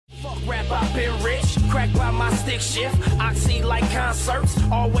rap, I've been rich. Crack by my stick shift. Oxy like concerts.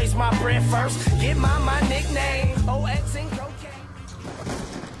 Always my bread first. Get my nickname. OX and cocaine.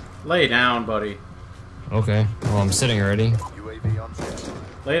 Lay down, buddy. Okay. Well, I'm sitting already.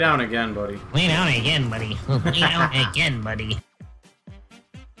 Lay down again, buddy. Lay down again, buddy. Lay down again, buddy.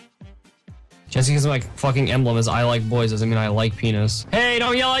 Just because my fucking emblem is I like boys doesn't mean I like penis. Hey,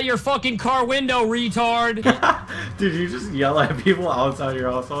 don't yell at your fucking car window, retard! Did you just yell at people outside your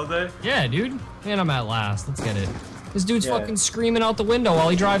house all day? Yeah, dude. And I'm at last. Let's get it. This dude's fucking screaming out the window while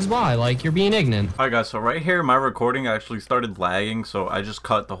he drives by, like you're being ignorant. Alright guys, so right here my recording actually started lagging, so I just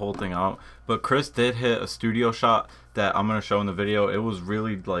cut the whole thing out. But Chris did hit a studio shot that I'm gonna show in the video. It was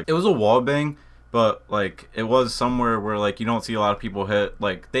really like, it was a wall bang, but like it was somewhere where like you don't see a lot of people hit.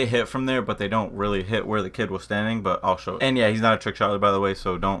 Like they hit from there, but they don't really hit where the kid was standing. But I'll show it. And yeah, he's not a trick shot by the way,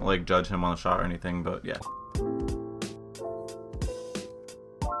 so don't like judge him on the shot or anything. But yeah.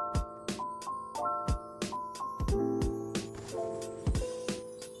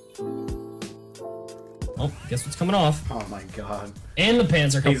 Oh, guess what's coming off? Oh my god. And the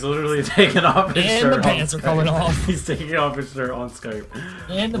pants are coming. He's literally taking off his shirt. And the pants are coming off. He's taking off his shirt on Skype.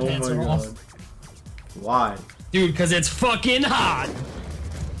 And the pants are off. Why? Dude, because it's fucking hot.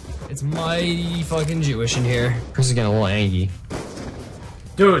 It's mighty fucking Jewish in here. Chris is getting a little angry.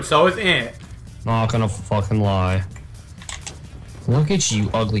 Dude, so is Ant. Not gonna fucking lie. Look at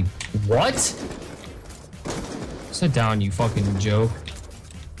you, ugly. What? Sit down, you fucking joke.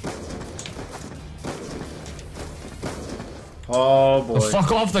 Oh boy.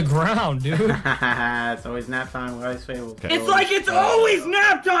 Fuck off the ground, dude. It's always nap time with Ice Fables. It's like it's always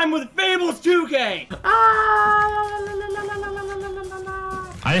nap time with Fables 2K!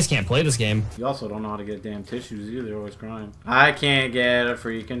 I just can't play this game. You also don't know how to get damn tissues either, you're always crying. I can't get a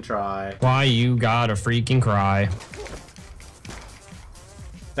freaking try. Why you gotta freaking cry?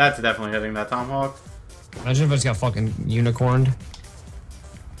 That's definitely hitting that tomahawk. Imagine if I just got fucking unicorned.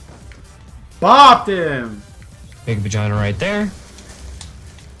 Bopped him! Big vagina right there.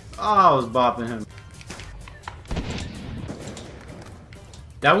 Oh, I was bopping him.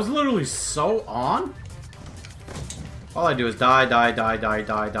 That was literally so on. All I do is die, die, die, die,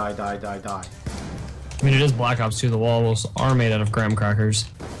 die, die, die, die, die. I mean, it is Black Ops 2. The walls are made out of graham crackers.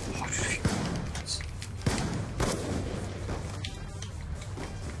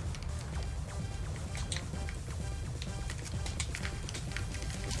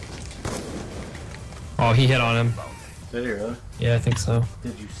 Oh, he hit on him. Did he really? Yeah, I think so.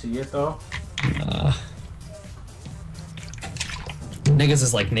 Did you see it though? Niggas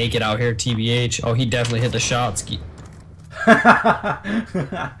is like naked out here, TBH. Oh, he definitely hit the shot. Ski.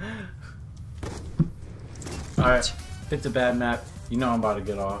 Alright, it's a bad map. You know I'm about to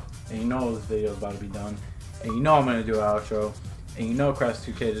get off. And you know this video's about to be done. And you know I'm gonna do an outro. And you know Crash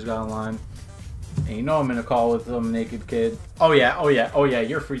 2K just got online. And you know I'm in a call with some naked kid. Oh yeah, oh yeah, oh yeah,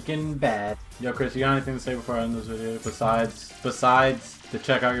 you're freaking bad. Yo Chris, you got anything to say before I end this video? Besides to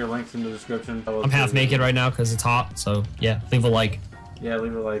check out your links in the description. I'm half naked right now because it's hot, so yeah, leave a like. Yeah,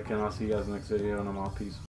 leave a like and I'll see you guys in the next video and I'm off. Peace.